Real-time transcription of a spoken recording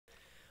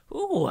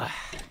Ooh,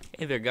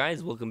 hey there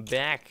guys, welcome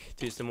back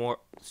to some more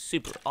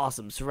super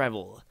awesome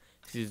survival,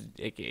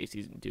 aka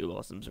season 2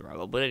 awesome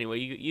survival, but anyway,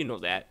 you know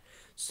that.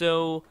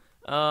 So,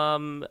 did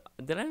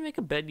I make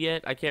a bed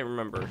yet? I can't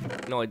remember.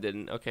 No, I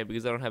didn't. Okay,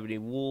 because I don't have any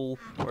wool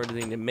or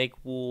anything to make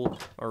wool,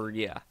 or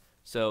yeah.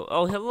 So,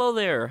 oh, hello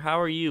there, how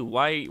are you?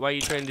 Why are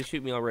you trying to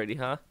shoot me already,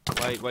 huh?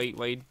 Why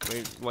are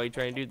you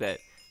trying to do that?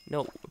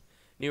 No,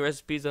 new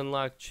recipes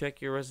unlocked,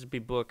 check your recipe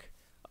book.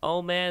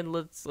 Oh man,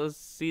 let's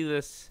see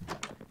this.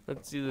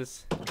 Let's do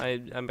this.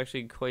 I'm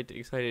actually quite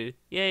excited.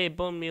 Yay,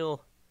 bone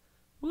meal.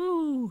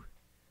 Woo!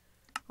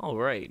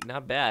 Alright,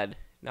 not bad.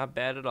 Not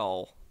bad at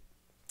all.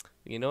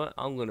 You know what?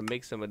 I'm gonna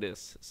make some of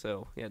this.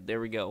 So, yeah, there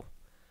we go.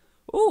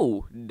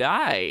 Ooh,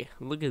 dye.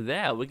 Look at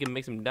that. We can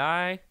make some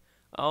dye.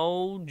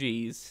 Oh,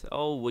 geez.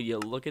 Oh, will you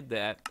look at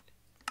that.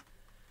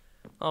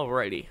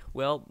 Alrighty.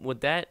 Well,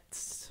 with that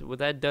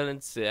done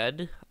and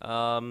said,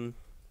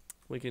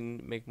 we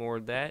can make more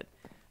of that.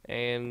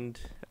 And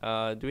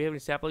do we have any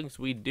saplings?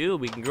 We do.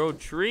 We can grow a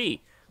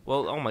tree.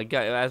 Well, oh my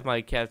god, as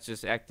my cat's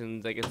just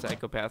acting like a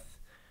psychopath.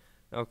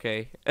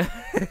 Okay.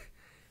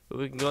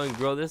 We can go and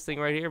grow this thing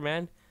right here,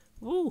 man.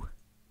 Woo.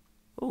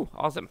 Ooh,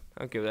 awesome.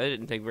 Okay, well, that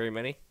didn't take very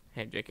many.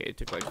 Hey, JK, it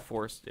took like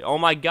 4. Oh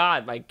my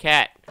god, my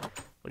cat.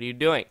 What are you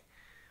doing?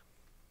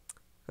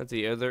 Let's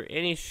see, are there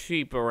any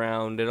sheep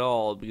around at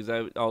all?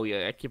 Because oh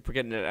yeah, I keep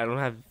forgetting that I don't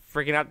have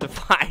freaking out to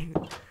find.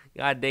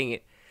 God dang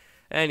it.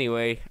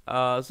 Anyway,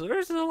 so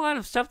there's a lot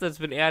of stuff that's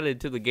been added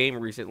to the game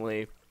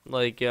recently,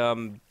 like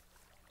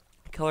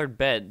colored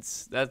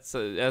beds. That's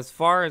as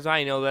far as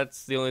I know,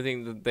 that's the only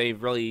thing that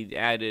they've really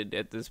added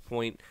at this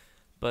point.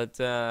 But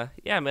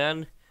yeah,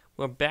 man,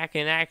 we're back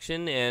in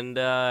action, and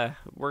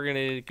we're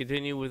gonna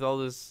continue with all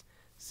this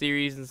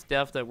series and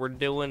stuff that we're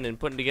doing and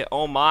putting together.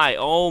 Oh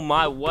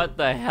my, what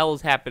the hell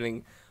is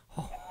happening?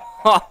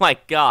 Oh my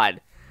god.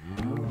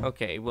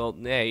 Okay, well,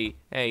 hey,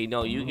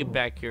 no, you get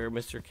back here,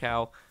 Mr.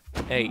 Cow.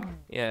 Hey,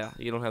 yeah,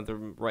 you don't have the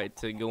right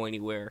to go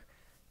anywhere.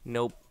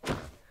 Nope.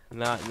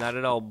 Not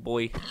at all,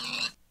 boy.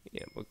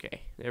 Yeah,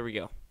 okay. There we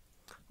go.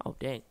 Oh,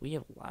 dang. We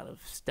have a lot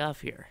of stuff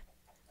here.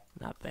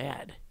 Not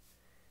bad.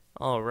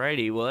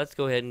 Alrighty, well, let's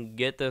go ahead and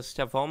get this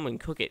stuff home and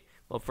cook it.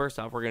 Well, first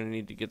off, we're going to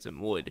need to get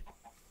some wood.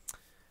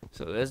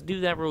 So let's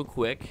do that real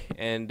quick,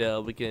 and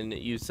we can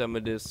use some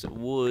of this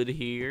wood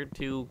here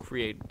to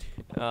create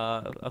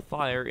a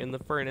fire in the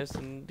furnace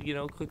and, you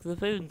know, cook the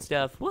food and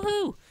stuff.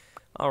 Woohoo!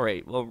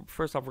 Alright, well,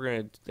 first off, we're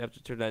going to have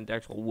to turn on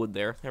actual wood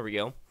there. There we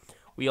go.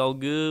 We all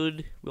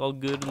good? We all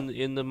good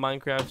in the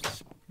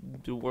Minecraft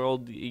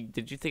world?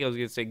 Did you think I was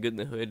going to say good in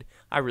the hood?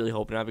 I really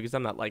hope not, because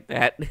I'm not like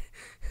that.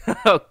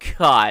 Oh,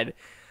 God.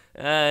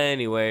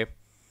 Anyway.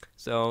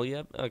 So,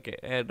 yep. Okay,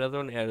 add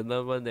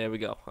another one. There we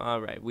go.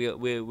 Alright, we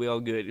all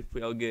good.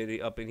 We all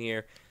good up in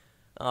here.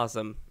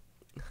 Awesome.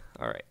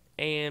 Alright,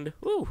 and,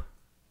 woo!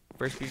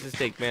 First piece of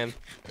steak, man.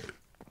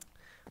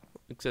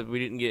 Except we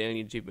didn't get any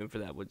achievement for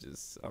that, which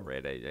is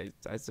alright,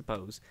 I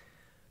suppose.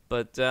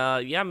 But,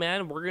 yeah,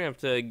 man, we're gonna have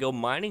to go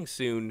mining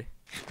soon.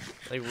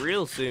 Like,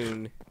 real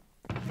soon.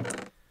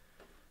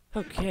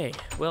 Okay,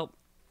 well,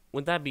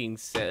 with that being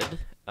said,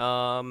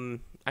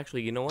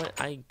 actually, you know what?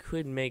 I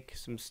could make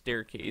some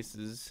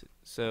staircases,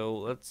 so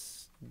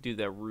let's do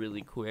that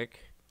really quick.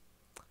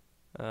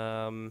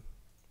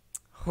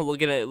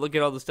 Look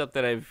at all the stuff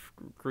that I've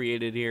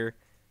created here,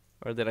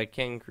 or that I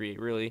can create,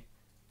 really.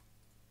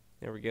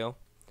 There we go.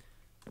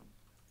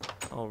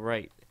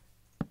 Alright.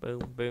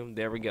 Boom, boom,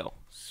 there we go.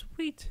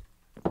 Sweet.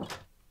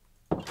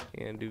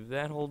 And do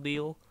that whole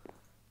deal.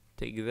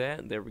 Take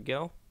that, there we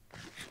go.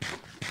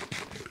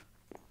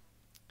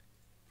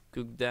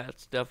 Cook that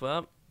stuff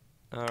up.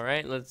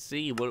 Alright, let's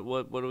see.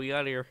 What do we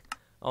got here?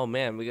 Oh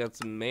man, we got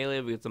some melee,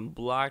 we got some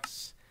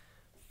blocks,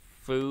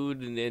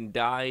 food, and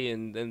dye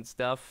and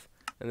stuff.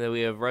 And then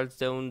we have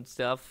redstone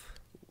stuff,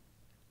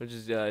 which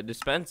is a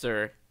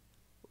dispenser.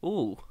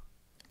 Ooh.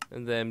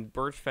 And then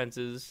birch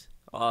fences.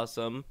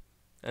 Awesome.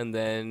 And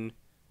then,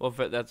 well,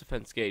 that's a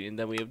fence gate, and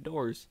then we have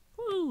doors.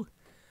 Woo!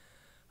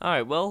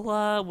 Alright,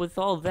 well, with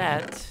all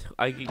that,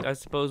 I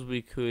suppose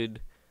we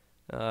could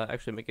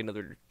actually make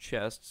another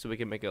chest, so we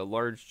can make a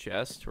large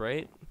chest,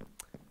 right?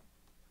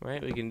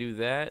 Right, we can do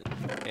that,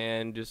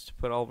 and just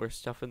put all of our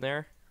stuff in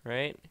there,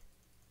 right?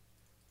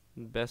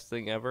 Best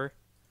thing ever.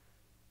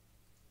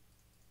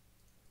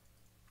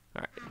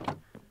 Alright,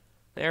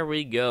 there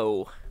we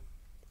go.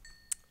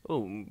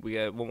 Oh, we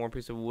got one more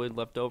piece of wood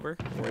left over.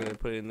 We're going to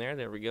put it in there.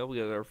 There we go. We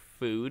got our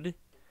food.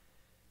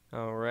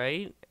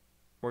 Alright.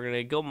 We're going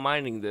to go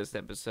mining this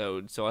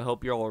episode, so I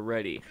hope you're all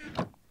ready.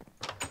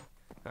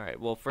 Alright,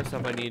 well, first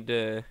off, I need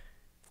to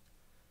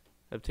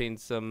obtain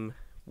some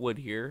wood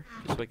here,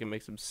 just so I can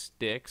make some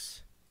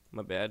sticks.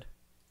 My bad.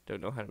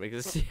 Don't know how to make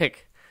a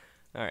stick.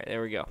 Alright,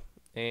 there we go.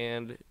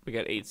 And we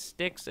got 8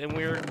 sticks, and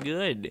we're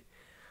good.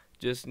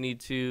 Just need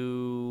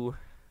to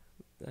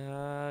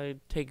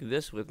take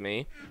this with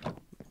me.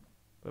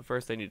 But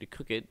first I need to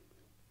cook it.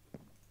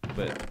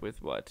 But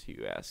with what,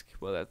 you ask?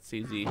 Well, that's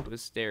easy. With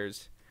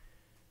stairs.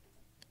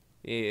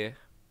 Yeah.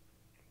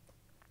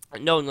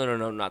 No,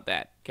 not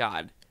that.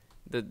 God.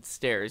 the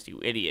stairs, you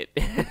idiot.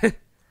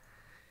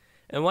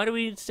 And why do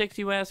we need sticks,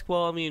 you ask?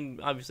 Well, I mean,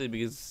 obviously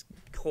because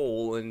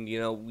coal, and, you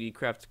know, we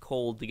craft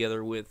coal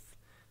together with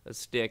a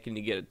stick and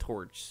you get a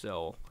torch.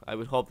 So I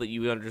would hope that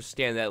you would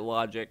understand that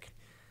logic.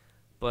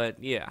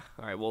 But, yeah.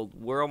 Alright, well,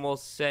 we're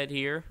almost set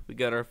here. We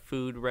got our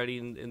food ready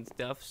and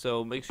stuff.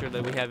 So make sure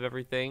that we have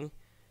everything.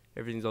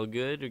 Everything's all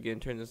good. We're going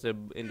to turn this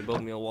into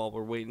bone meal while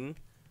we're waiting.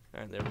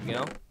 Alright, there we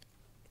go.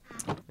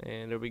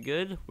 And are we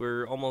good?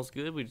 We're almost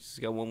good. We just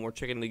got one more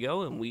chicken to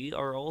go, and we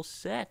are all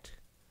set.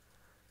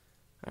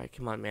 Alright,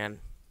 come on, man.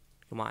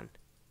 Come on.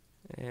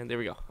 And there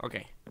we go.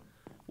 Okay.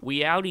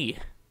 We outie.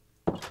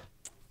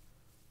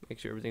 Make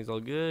sure everything's all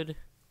good.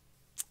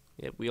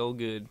 Yep, we all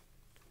good.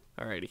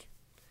 Alrighty.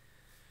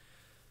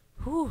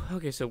 Whew.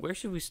 Okay, so where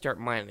should we start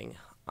mining?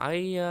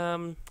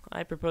 I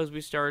propose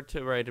we start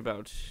right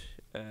about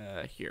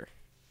here.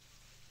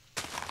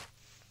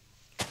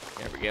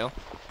 There we go.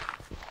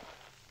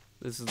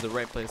 This is the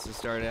right place to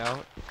start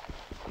out.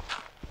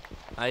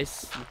 I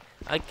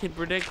can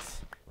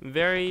predict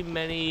very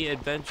many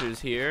adventures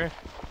here.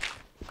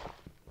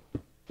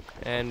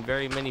 And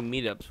very many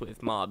meetups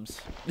with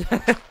mobs.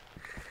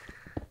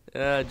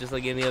 Just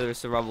like any other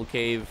survival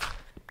cave.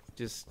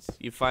 Just,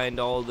 you find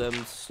all them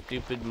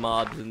stupid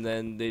mobs and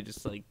then they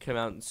just like come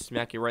out and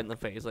smack you right in the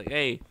face. Like,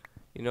 hey,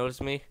 you notice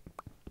me?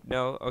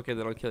 No? Okay,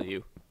 then I'll kill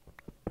you.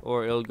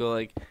 Or it'll go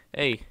like,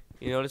 hey,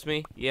 you notice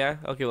me? Yeah?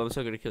 Okay, well, I'm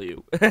still gonna kill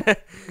you.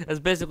 That's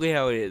basically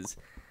how it is.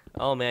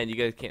 Oh man, you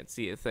guys can't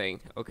see a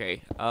thing.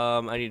 Okay,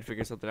 I need to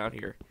figure something out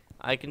here.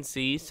 I can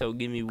see, so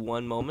give me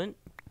one moment.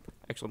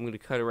 Actually, I'm gonna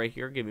cut it right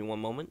here. Give me one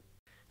moment.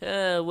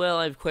 Well,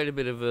 I have quite a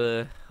bit of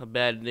a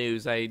bad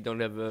news. I don't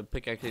have a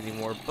pickaxe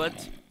anymore,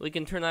 but we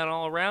can turn that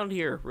all around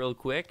here real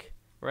quick,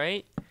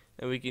 right?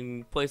 And we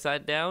can place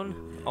that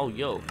down. Oh,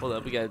 yo, hold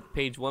up. We got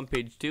page 1,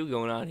 page 2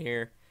 going on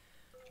here.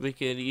 We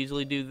could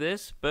easily do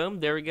this. Boom,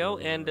 there we go.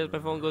 And as my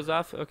phone goes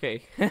off,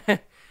 okay. We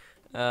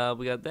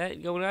got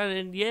that going on,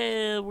 and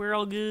yeah, we're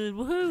all good.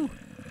 Woohoo!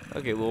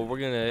 Okay, well, we're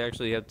gonna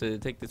actually have to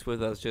take this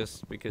with us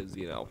just because,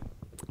 you know,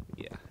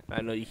 yeah,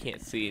 I know you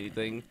can't see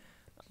anything.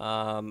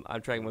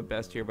 I'm trying my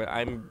best here, but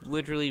I'm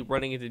literally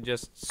running into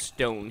just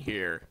stone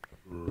here.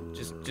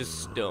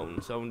 Just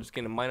stone. So I'm just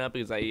gonna mine up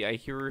because I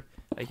hear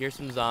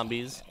some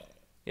zombies.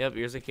 Yep,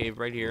 here's a cave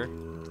right here.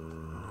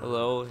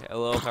 Hello,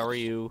 how are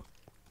you?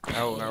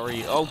 How are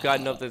you? Oh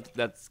god, no,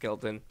 that's a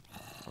skeleton.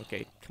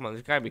 Okay, come on,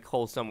 there's gotta be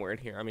coal somewhere in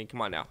here. I mean,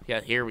 come on now. Yeah,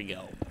 here we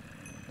go.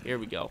 Here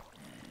we go.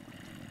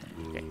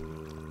 Okay.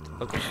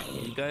 Okay,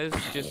 you guys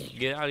just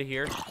get out of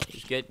here.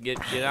 Just get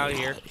out of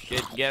here.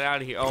 Get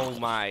out of here. Oh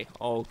my.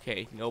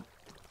 Okay, nope.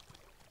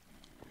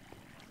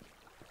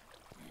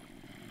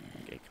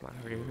 Okay, come on,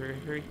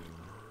 hurry.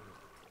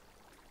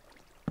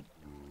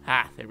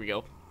 Ha, there we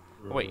go.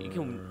 Oh wait, you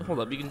can hold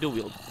up, you can dual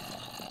wield.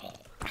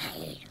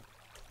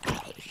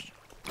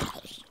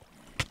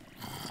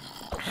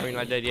 Are you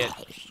not dead yet?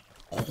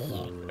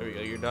 There we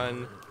go, you're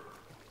done.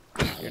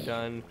 You're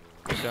done.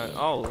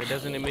 Oh, it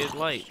doesn't emit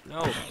light.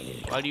 No.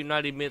 Why do you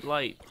not emit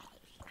light?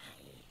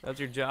 That's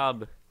your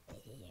job.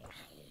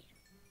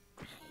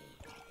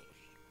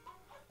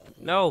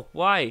 No.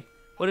 Why?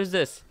 What is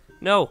this?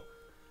 No.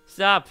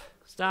 Stop.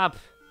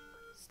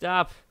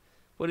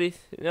 What is...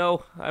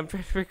 No. I'm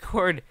trying to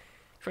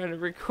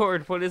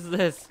record. What is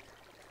this?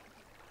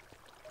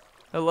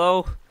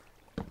 Hello?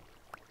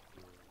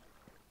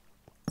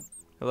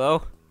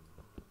 Hello?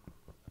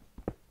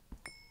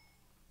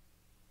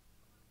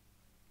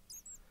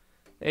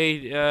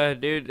 Hey,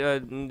 dude,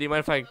 do you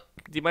mind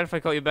if I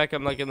call you back?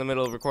 I'm like in the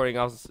middle of recording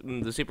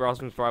the super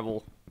awesome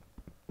survival.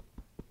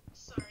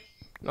 Sorry.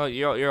 Oh,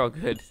 you're all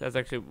good. That's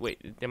actually, wait,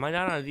 am I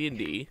not on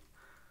D&D?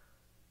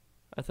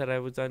 I thought I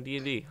was on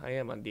D&D. I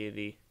am on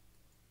D&D.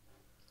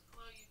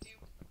 Well, you do.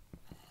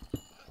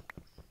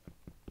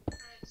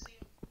 Alright, see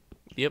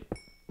you. Yep.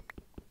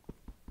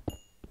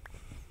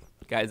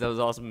 Guys, that was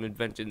Awesome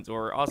Inventions,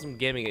 or Awesome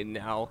Gaming It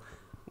Now,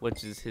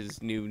 which is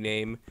his new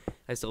name.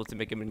 I still have to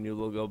make him a new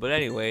logo. But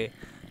anyway,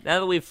 now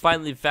that we've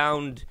finally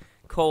found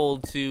coal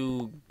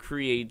to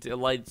create a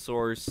light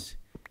source,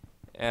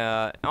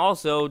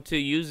 also to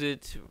use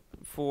it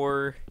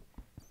for,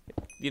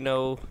 you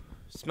know,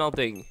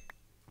 smelting.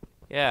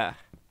 Yeah,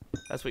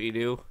 that's what you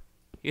do.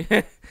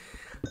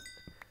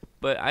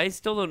 But I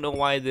still don't know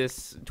why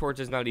this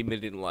torch is not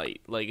emitting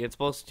light. Like, it's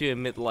supposed to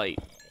emit light.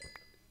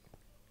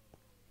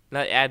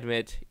 Not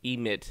admit,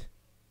 emit.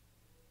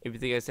 If you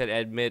think I said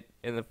admit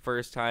in the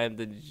first time,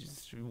 then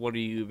just, what are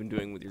you even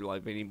doing with your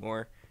life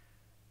anymore?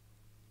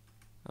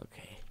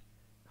 Okay.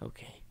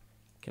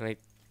 Can I,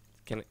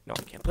 no,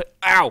 I can't put,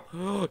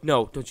 ow!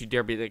 No, don't you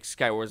dare be like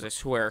Skywars, I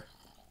swear.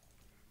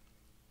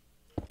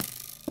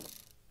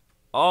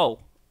 Oh,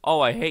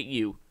 I hate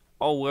you.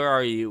 Oh, where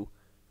are you?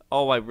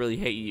 Oh, I really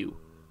hate you.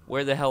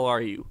 Where the hell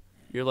are you?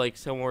 You're like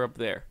somewhere up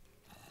there,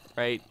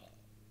 right?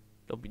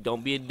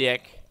 Don't be a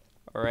dick,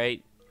 all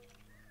right?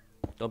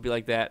 Don't be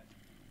like that.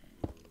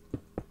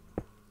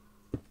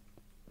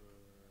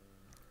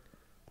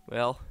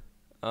 Well,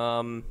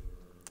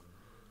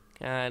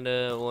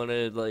 kinda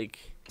wanna, like,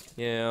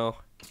 you know,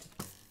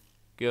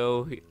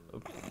 go.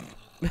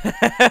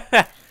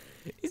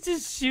 He's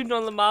just shooting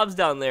on the mobs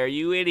down there,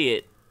 you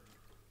idiot.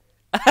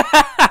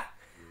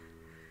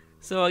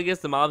 So I guess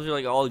the mobs are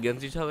like all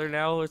against each other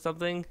now or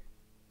something.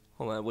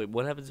 Hold on, wait,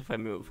 what happens if I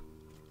move?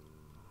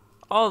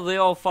 Oh, they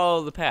all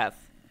follow the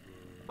path.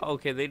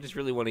 Okay, they just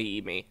really want to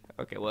eat me.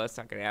 Okay, well, that's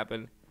not gonna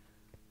happen.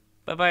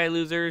 Bye-bye,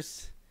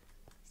 losers.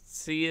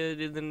 See you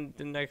in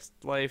the next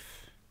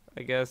life,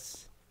 I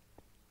guess.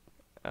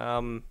 If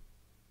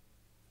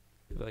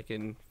I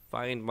can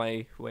find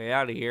my way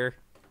out of here.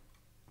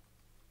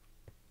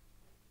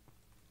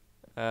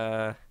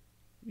 Yeah,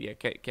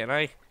 can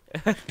I?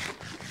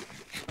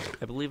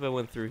 I believe I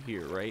went through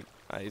here, right?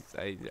 I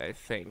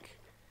think.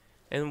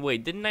 And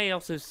wait, didn't I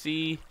also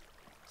see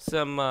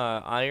some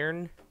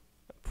iron?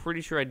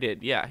 Pretty sure I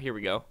did. Yeah, here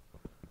we go.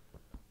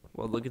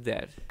 Well, look at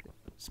that.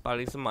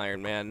 Spotting some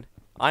Iron Man.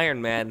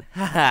 Iron Man.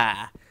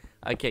 Haha.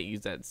 I can't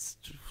use that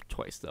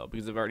twice though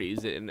because I've already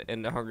used it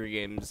in the Hunger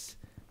Games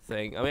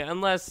thing. I mean,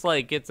 unless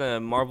like it's a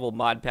Marvel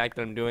mod pack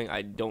that I'm doing,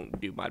 I don't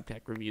do mod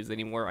pack reviews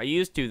anymore. I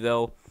used to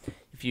though.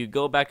 If you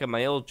go back on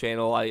my old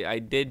channel, I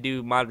did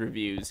do mod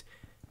reviews.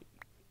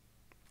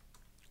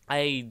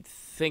 I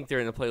think they're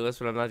in the playlist,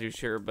 but I'm not too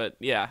sure. But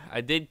yeah,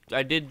 I did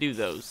do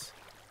those.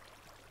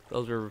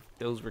 Those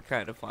were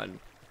kind of fun.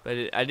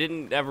 But I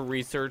didn't ever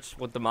research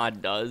what the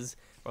mod does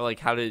or like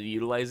how to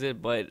utilize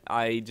it. But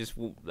I just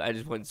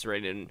went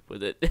straight in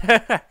with it.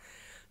 That's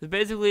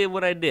basically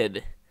what I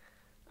did.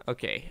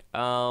 Okay.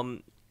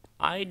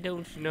 I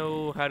don't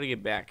know how to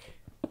get back.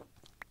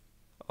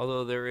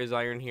 Although there is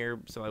iron here,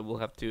 so I will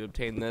have to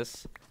obtain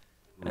this.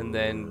 And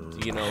then,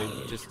 you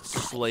know, just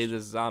slay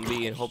this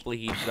zombie, and hopefully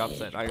he drops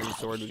that iron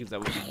sword, because that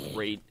would be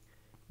great,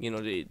 you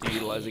know, to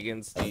utilize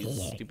against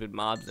these stupid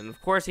mobs. And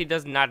of course he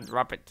does not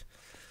drop it.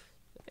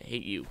 I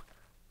hate you.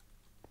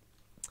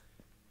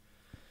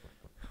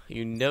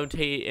 You don't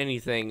hate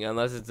anything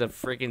unless it's a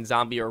freaking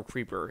zombie or a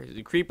creeper.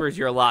 The creepers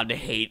you're allowed to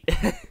hate,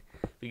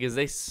 because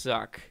they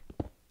suck.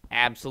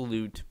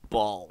 Absolute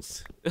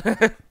balls.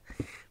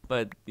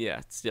 But,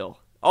 yeah, still.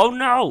 Oh,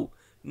 no!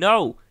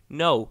 No!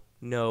 No!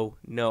 No,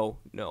 no,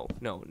 no,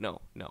 no,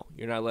 no, no.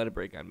 You're not allowed to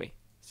break on me.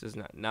 This is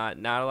not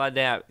allowed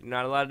to have. You're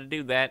not allowed to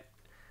do that.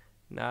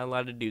 Not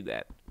allowed to do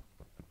that.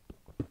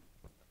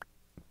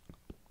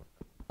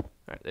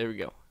 Alright, there we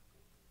go.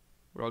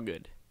 We're all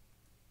good.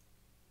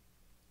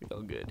 We're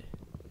all good.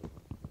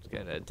 Just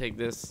gotta take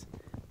this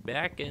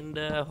back and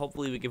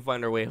hopefully we can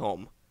find our way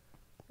home.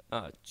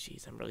 Oh,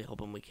 jeez, I'm really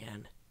hoping we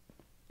can.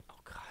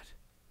 Oh, God.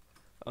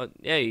 Oh,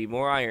 yay,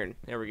 more iron.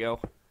 There we go.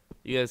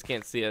 You guys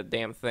can't see a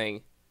damn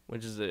thing.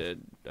 Which is a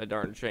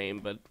darn shame,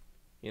 but,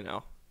 you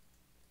know.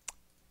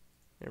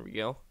 There we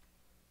go.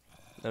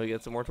 Now we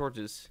got some more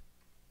torches.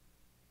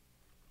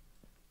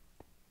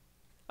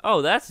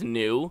 Oh, that's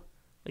new.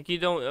 Like, you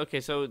don't... Okay,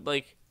 so,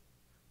 like...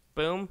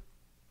 Boom.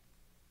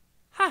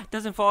 Ha! It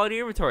doesn't fall out of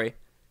your inventory.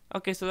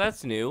 Okay, so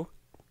that's new.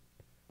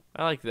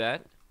 I like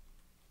that.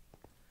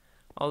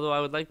 Although, I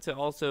would like to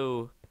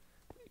also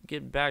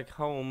get back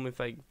home if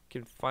I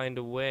can find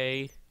a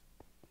way...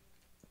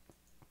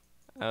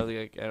 I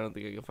don't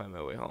think I can find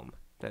my way home.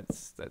 That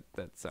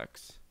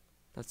sucks.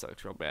 That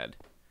sucks real bad.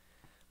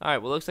 All right,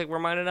 well, looks like we're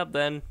mining up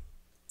then.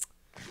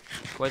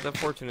 Quite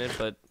unfortunate,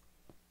 but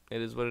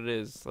it is what it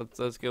is.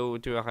 Let's go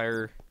to a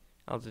higher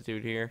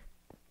altitude here.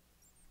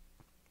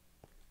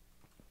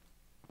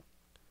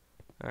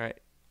 All right,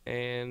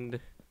 and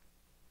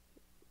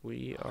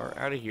we are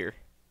out of here.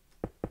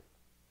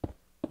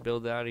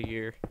 Build out of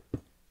here.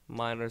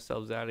 Mine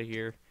ourselves out of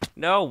here.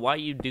 No, why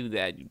you do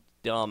that? You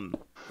dumb.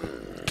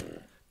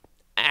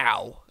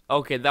 Ow.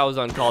 Okay, that was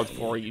uncalled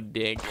for, you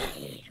dig.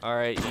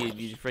 Alright,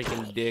 you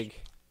freaking dig.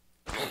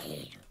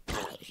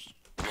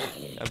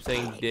 I'm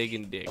saying dig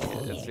and dig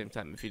at the same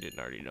time if you didn't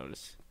already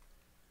notice.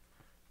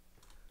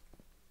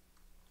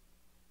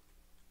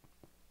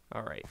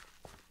 Alright.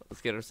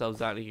 Let's get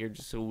ourselves out of here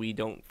just so we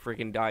don't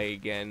freaking die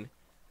again.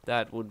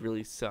 That would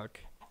really suck.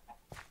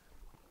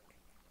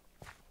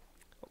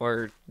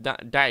 Or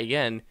die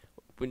again.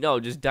 No,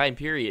 just die,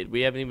 period.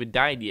 We haven't even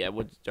died yet.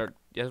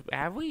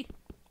 Have we?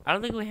 I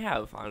don't think we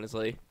have,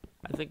 honestly.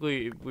 I think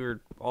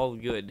we're all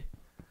good.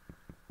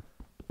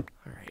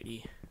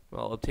 Alrighty.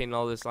 Well, obtain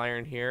all this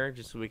iron here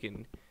just so we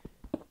can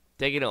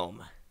take it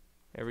home.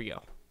 There we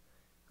go.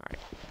 Alright.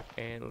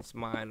 And let's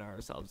mine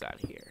ourselves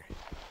out of here.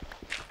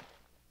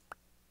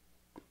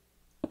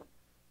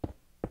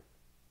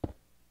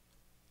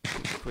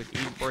 Quick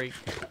eat break.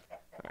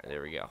 Alright,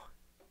 there we go.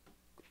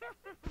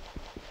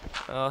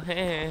 Oh,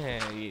 hey,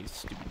 you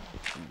stupid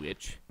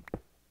witch.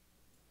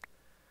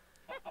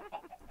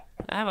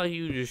 How about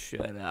you just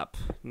shut up?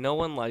 No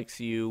one likes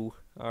you,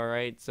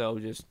 alright? So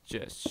just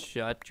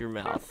shut your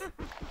mouth.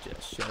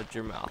 Just shut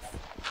your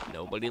mouth.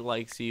 Nobody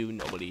likes you.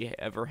 Nobody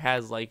ever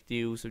has liked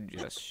you, so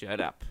just shut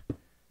up.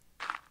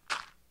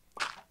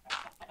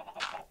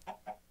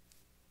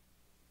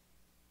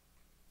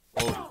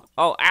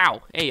 Oh,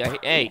 ow!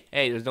 Hey,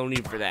 there's no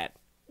need for that.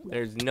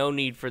 There's no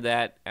need for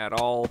that at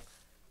all.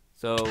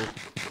 So,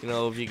 you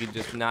know, if you could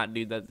just not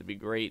do that, that'd be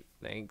great.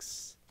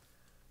 Thanks.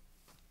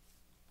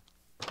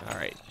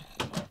 Alright.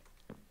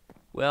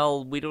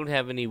 Well, we don't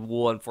have any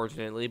wool,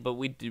 unfortunately, but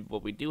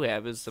what we do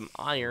have is some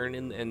iron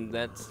and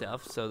that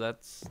stuff, so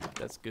that's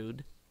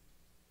good.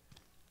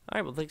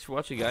 Alright, well, thanks for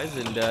watching, guys,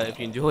 and if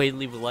you enjoyed,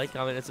 leave a like,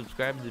 comment, and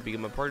subscribe to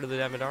become a part of the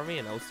Diamond Army,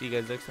 and I'll see you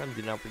guys next time.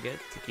 Do not forget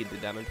to keep the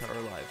Diamond Power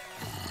alive.